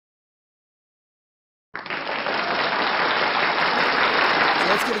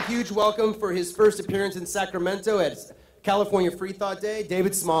give a huge welcome for his first appearance in Sacramento at California Freethought Day,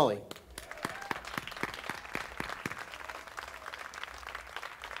 David Smalley.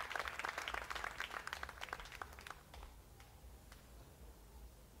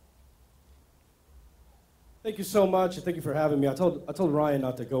 Thank you so much, and thank you for having me. I told Ryan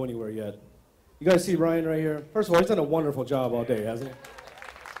not to go anywhere yet. You guys see Ryan right here? First of all, he's done a wonderful job all day, hasn't he?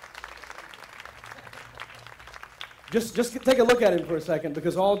 Just take a look at him for a second,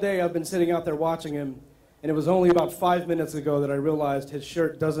 because all day I've been sitting out there watching him, and it was only about 5 minutes ago that I realized his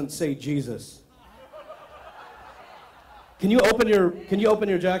shirt doesn't say Jesus. Can you open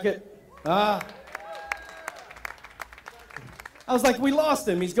your jacket? Ah. I was like, we lost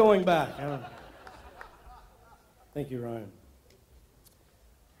him. He's going back. Thank you, Ryan.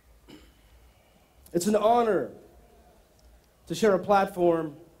 It's an honor to share a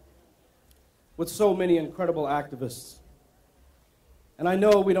platform with so many incredible activists. And I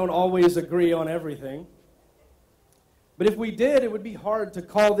know we don't always agree on everything, but if we did, it would be hard to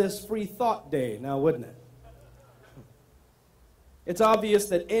call this Freethought Day now, wouldn't it? It's obvious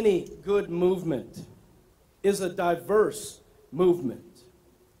that any good movement is a diverse movement.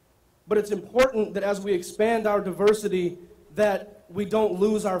 But it's important that as we expand our diversity, that we don't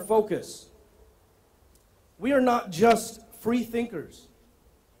lose our focus. We are not just free thinkers.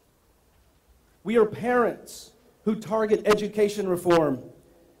 We are parents who target education reform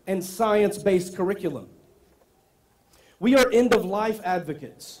and science-based curriculum. We are end-of-life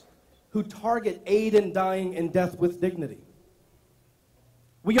advocates who target aid in dying and death with dignity.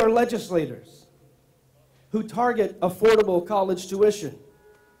 We are legislators who target affordable college tuition.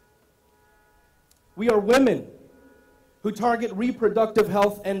 We are women who target reproductive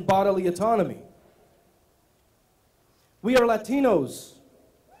health and bodily autonomy. We are Latinos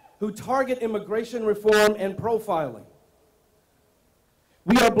who target immigration reform and profiling.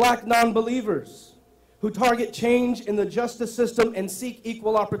 We are Black non-believers who target change in the justice system and seek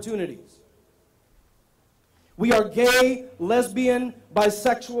equal opportunities. We are gay, lesbian,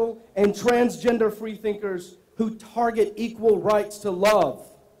 bisexual, and transgender freethinkers who target equal rights to love.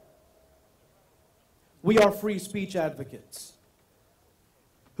 We are free speech advocates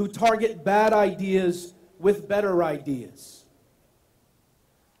who target bad ideas with better ideas.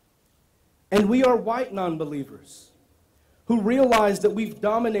 And we are white non-believers who realize that we've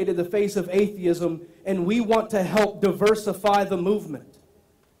dominated the face of atheism, and we want to help diversify the movement.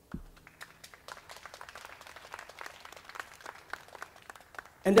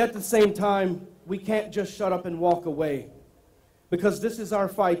 And at the same time, we can't just shut up and walk away, because this is our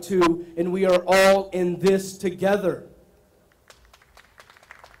fight too, and we are all in this together.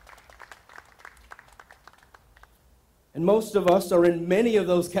 And most of us are in many of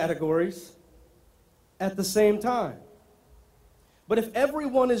those categories at the same time. But if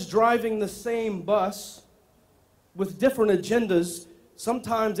everyone is driving the same bus with different agendas,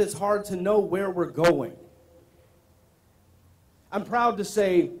 sometimes it's hard to know where we're going. I'm proud to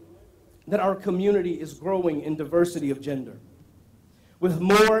say that our community is growing in diversity of gender, with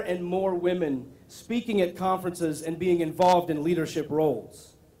more and more women speaking at conferences and being involved in leadership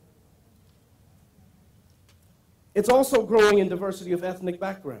roles. It's also growing in diversity of ethnic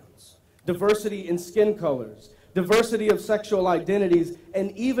backgrounds, diversity in skin colors, diversity of sexual identities,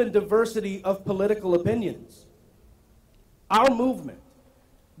 and even diversity of political opinions. Our movement,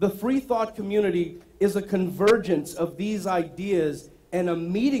 the Freethought community, is a convergence of these ideas and a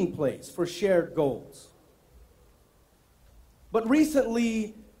meeting place for shared goals. But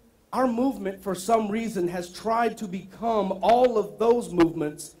recently, our movement, for some reason, has tried to become all of those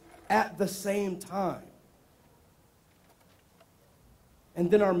movements at the same time. And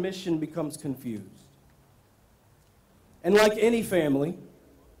then our mission becomes confused. And like any family,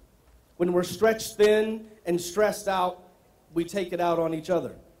 when we're stretched thin and stressed out, we take it out on each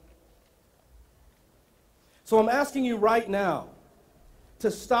other. So I'm asking you right now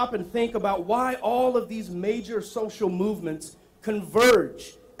to stop and think about why all of these major social movements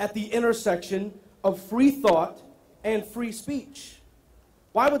converge at the intersection of free thought and free speech.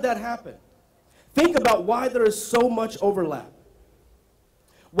 Why would that happen? Think about why there is so much overlap.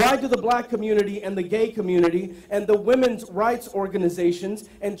 Why do the Black community and the gay community and the women's rights organizations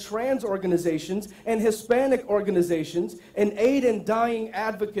and trans organizations and Hispanic organizations and aid and dying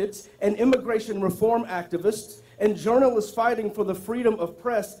advocates and immigration reform activists and journalists fighting for the freedom of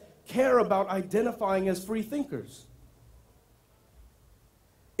press care about identifying as free thinkers?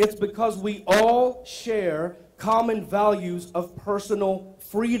 It's because we all share common values of personal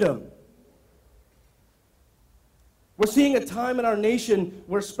freedom. We're seeing a time in our nation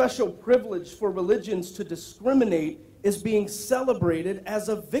where special privilege for religions to discriminate is being celebrated as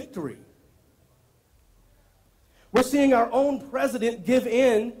a victory. We're seeing our own president give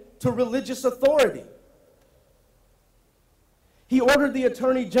in to religious authority. He ordered the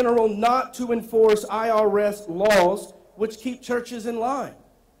Attorney General not to enforce IRS laws which keep churches in line.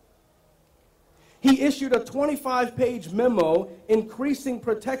 He issued a 25-page memo increasing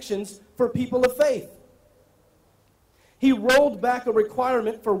protections for people of faith. He rolled back a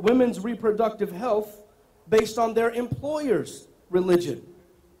requirement for women's reproductive health based on their employer's religion.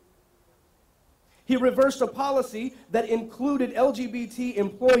 He reversed a policy that included LGBT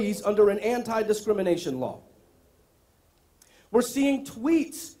employees under an anti-discrimination law. We're seeing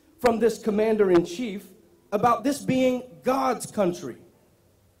tweets from this commander-in-chief about this being God's country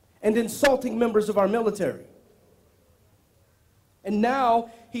and insulting members of our military. And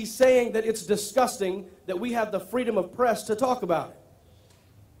now he's saying that it's disgusting that we have the freedom of press to talk about it.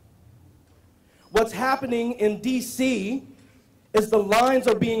 What's happening in D.C. is the lines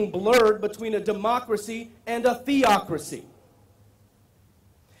are being blurred between a democracy and a theocracy.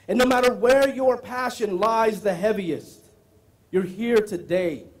 And no matter where your passion lies the heaviest, you're here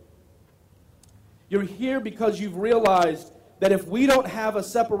today. You're here because you've realized that if we don't have a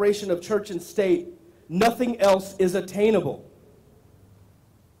separation of church and state, nothing else is attainable.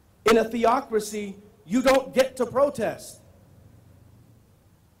 In a theocracy, you don't get to protest.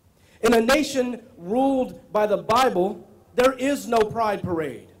 In a nation ruled by the Bible, there is no pride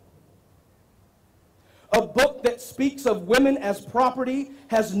parade. A book that speaks of women as property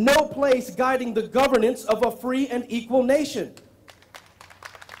has no place guiding the governance of a free and equal nation.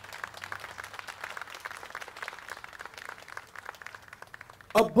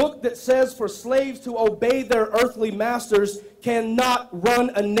 A book that says for slaves to obey their earthly masters cannot run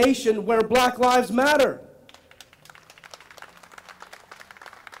a nation where Black lives matter.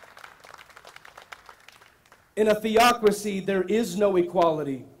 In a theocracy, there is no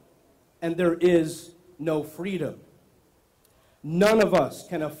equality and there is no freedom. None of us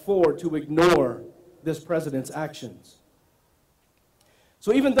can afford to ignore this president's actions.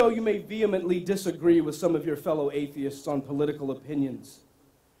 So even though you may vehemently disagree with some of your fellow atheists on political opinions,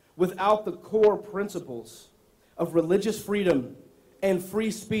 without the core principles of religious freedom and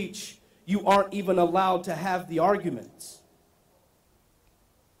free speech, you aren't even allowed to have the arguments.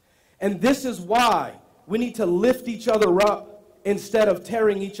 And this is why we need to lift each other up instead of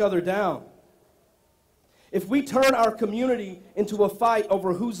tearing each other down. If we turn our community into a fight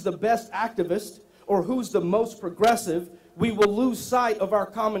over who's the best activist or who's the most progressive, we will lose sight of our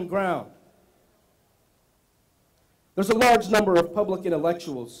common ground. There's a large number of public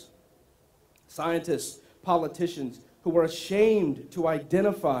intellectuals, scientists, politicians, who are ashamed to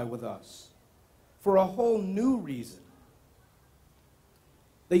identify with us for a whole new reason.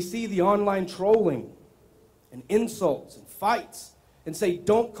 They see the online trolling and insults and fights and say,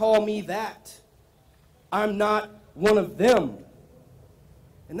 "Don't call me that. I'm not one of them."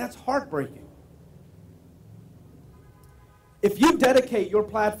 And that's heartbreaking. If you dedicate your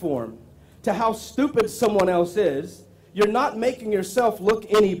platform to how stupid someone else is, you're not making yourself look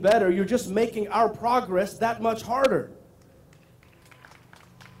any better. You're just making our progress that much harder.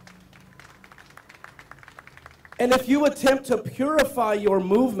 And if you attempt to purify your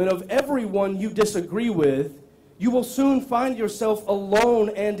movement of everyone you disagree with, you will soon find yourself alone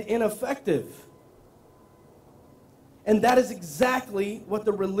and ineffective. And that is exactly what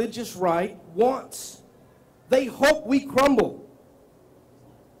the religious right wants. They hope we crumble.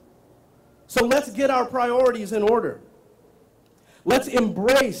 So let's get our priorities in order. Let's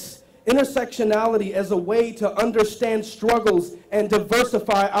embrace intersectionality as a way to understand struggles and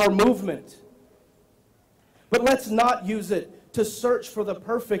diversify our movement. But let's not use it to search for the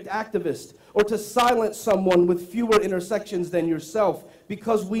perfect activist or to silence someone with fewer intersections than yourself,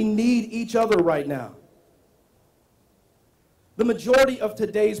 because we need each other right now. The majority of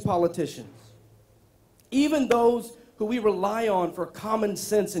today's politicians, even those who we rely on for common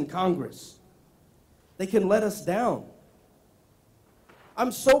sense in Congress, they can let us down.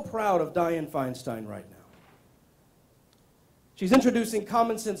 I'm so proud of Dianne Feinstein right now. She's introducing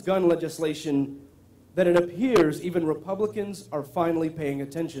common sense gun legislation that it appears even Republicans are finally paying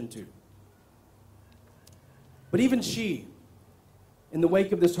attention to. But even she, in the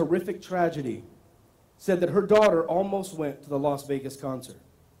wake of this horrific tragedy, said that her daughter almost went to the Las Vegas concert.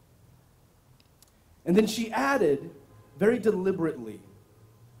 And then she added, very deliberately,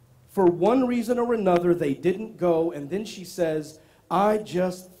 for one reason or another, they didn't go, and then she says, "I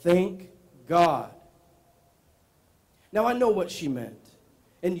just thank God." Now, I know what she meant,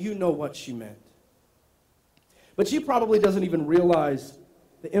 and you know what she meant. But she probably doesn't even realize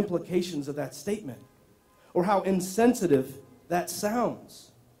the implications of that statement. or how insensitive that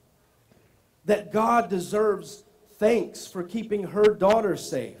sounds. That God deserves thanks for keeping her daughter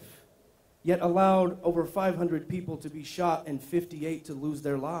safe, yet allowed over 500 people to be shot and 58 to lose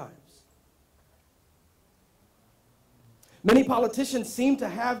their lives. Many politicians seem to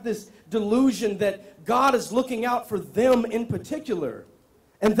have this delusion that God is looking out for them in particular,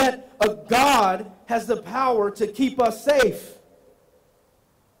 and that a God has the power to keep us safe.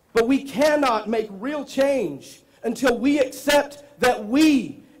 But we cannot make real change until we accept that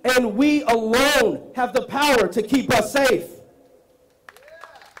we and we alone have the power to keep us safe.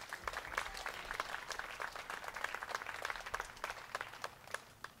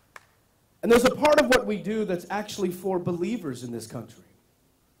 And there's a part of what we do that's actually for believers in this country.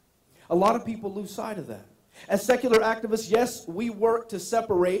 A lot of people lose sight of that. As secular activists, yes, we work to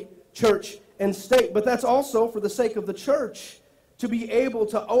separate church and state, but that's also for the sake of the church to be able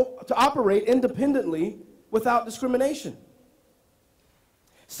to operate independently without discrimination.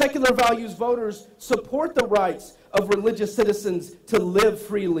 Secular values voters support the rights of religious citizens to live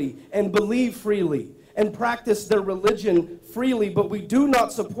freely and believe freely and practice their religion freely, but we do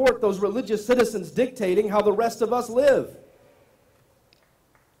not support those religious citizens dictating how the rest of us live.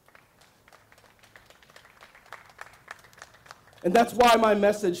 And that's why my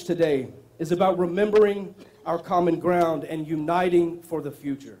message today is about remembering our common ground and uniting for the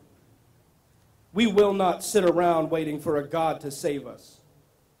future. We will not sit around waiting for a God to save us.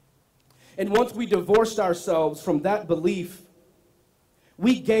 And once we divorced ourselves from that belief,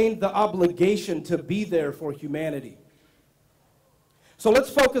 we gained the obligation to be there for humanity. So let's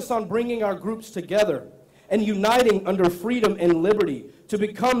focus on bringing our groups together and uniting under freedom and liberty to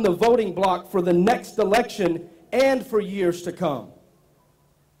become the voting bloc for the next election and for years to come.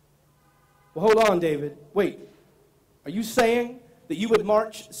 Well, hold on, David. Wait, are you saying that you would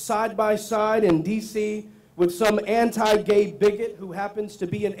march side by side in D.C. with some anti-gay bigot who happens to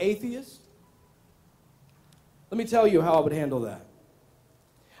be an atheist? Let me tell you how I would handle that.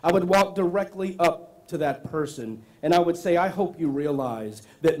 I would walk directly up to that person and I would say, I hope you realize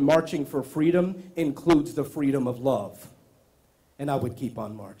that marching for freedom includes the freedom of love. And I would keep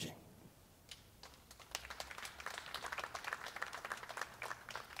on marching.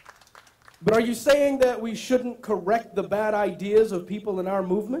 But are you saying that we shouldn't correct the bad ideas of people in our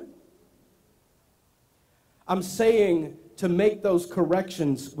movement? I'm saying to make those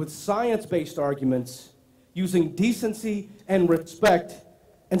corrections with science-based arguments using decency and respect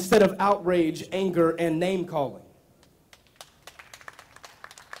instead of outrage, anger, and name-calling.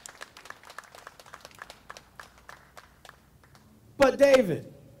 But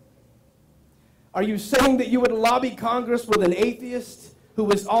David, are you saying that you would lobby Congress with an atheist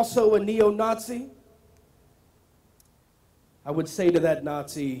who is also a neo-Nazi? I would say to that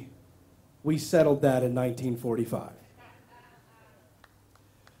Nazi, we settled that in 1945.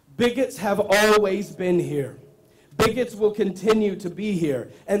 Bigots have always been here. Bigots will continue to be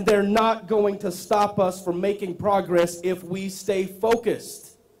here, and they're not going to stop us from making progress if we stay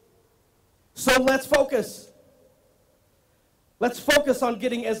focused. So let's focus. Let's focus on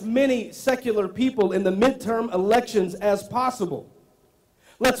getting as many secular people in the midterm elections as possible.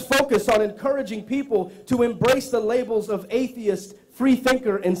 Let's focus on encouraging people to embrace the labels of atheist,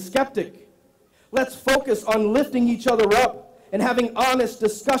 freethinker, and skeptic. Let's focus on lifting each other up and having honest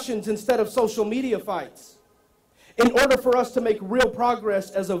discussions instead of social media fights. In order for us to make real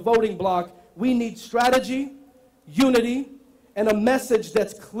progress as a voting bloc, we need strategy, unity, and a message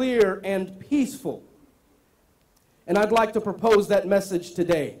that's clear and peaceful. And I'd like to propose that message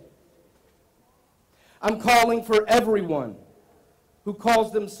today. I'm calling for everyone who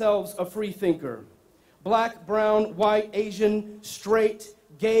calls themselves a free thinker. Black, brown, white, Asian, straight,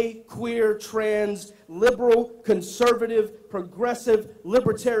 gay, queer, trans, liberal, conservative, progressive,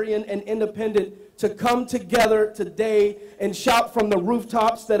 libertarian, and independent to come together today and shout from the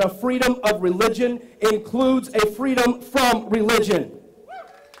rooftops that a freedom of religion includes a freedom from religion.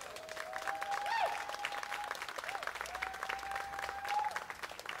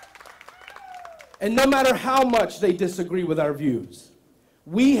 And no matter how much they disagree with our views,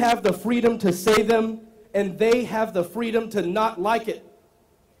 we have the freedom to say them, and they have the freedom to not like it.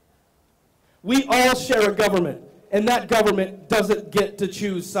 We all share a government, and that government doesn't get to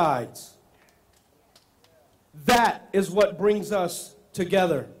choose sides. That is what brings us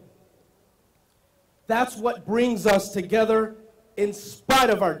together. That's what brings us together in spite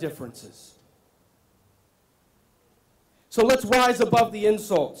of our differences. So let's rise above the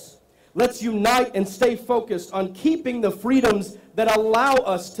insults. Let's unite and stay focused on keeping the freedoms that allow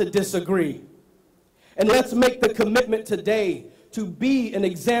us to disagree. And let's make the commitment today to be an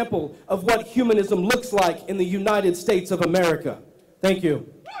example of what humanism looks like in the United States of America. Thank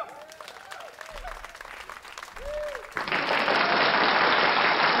you.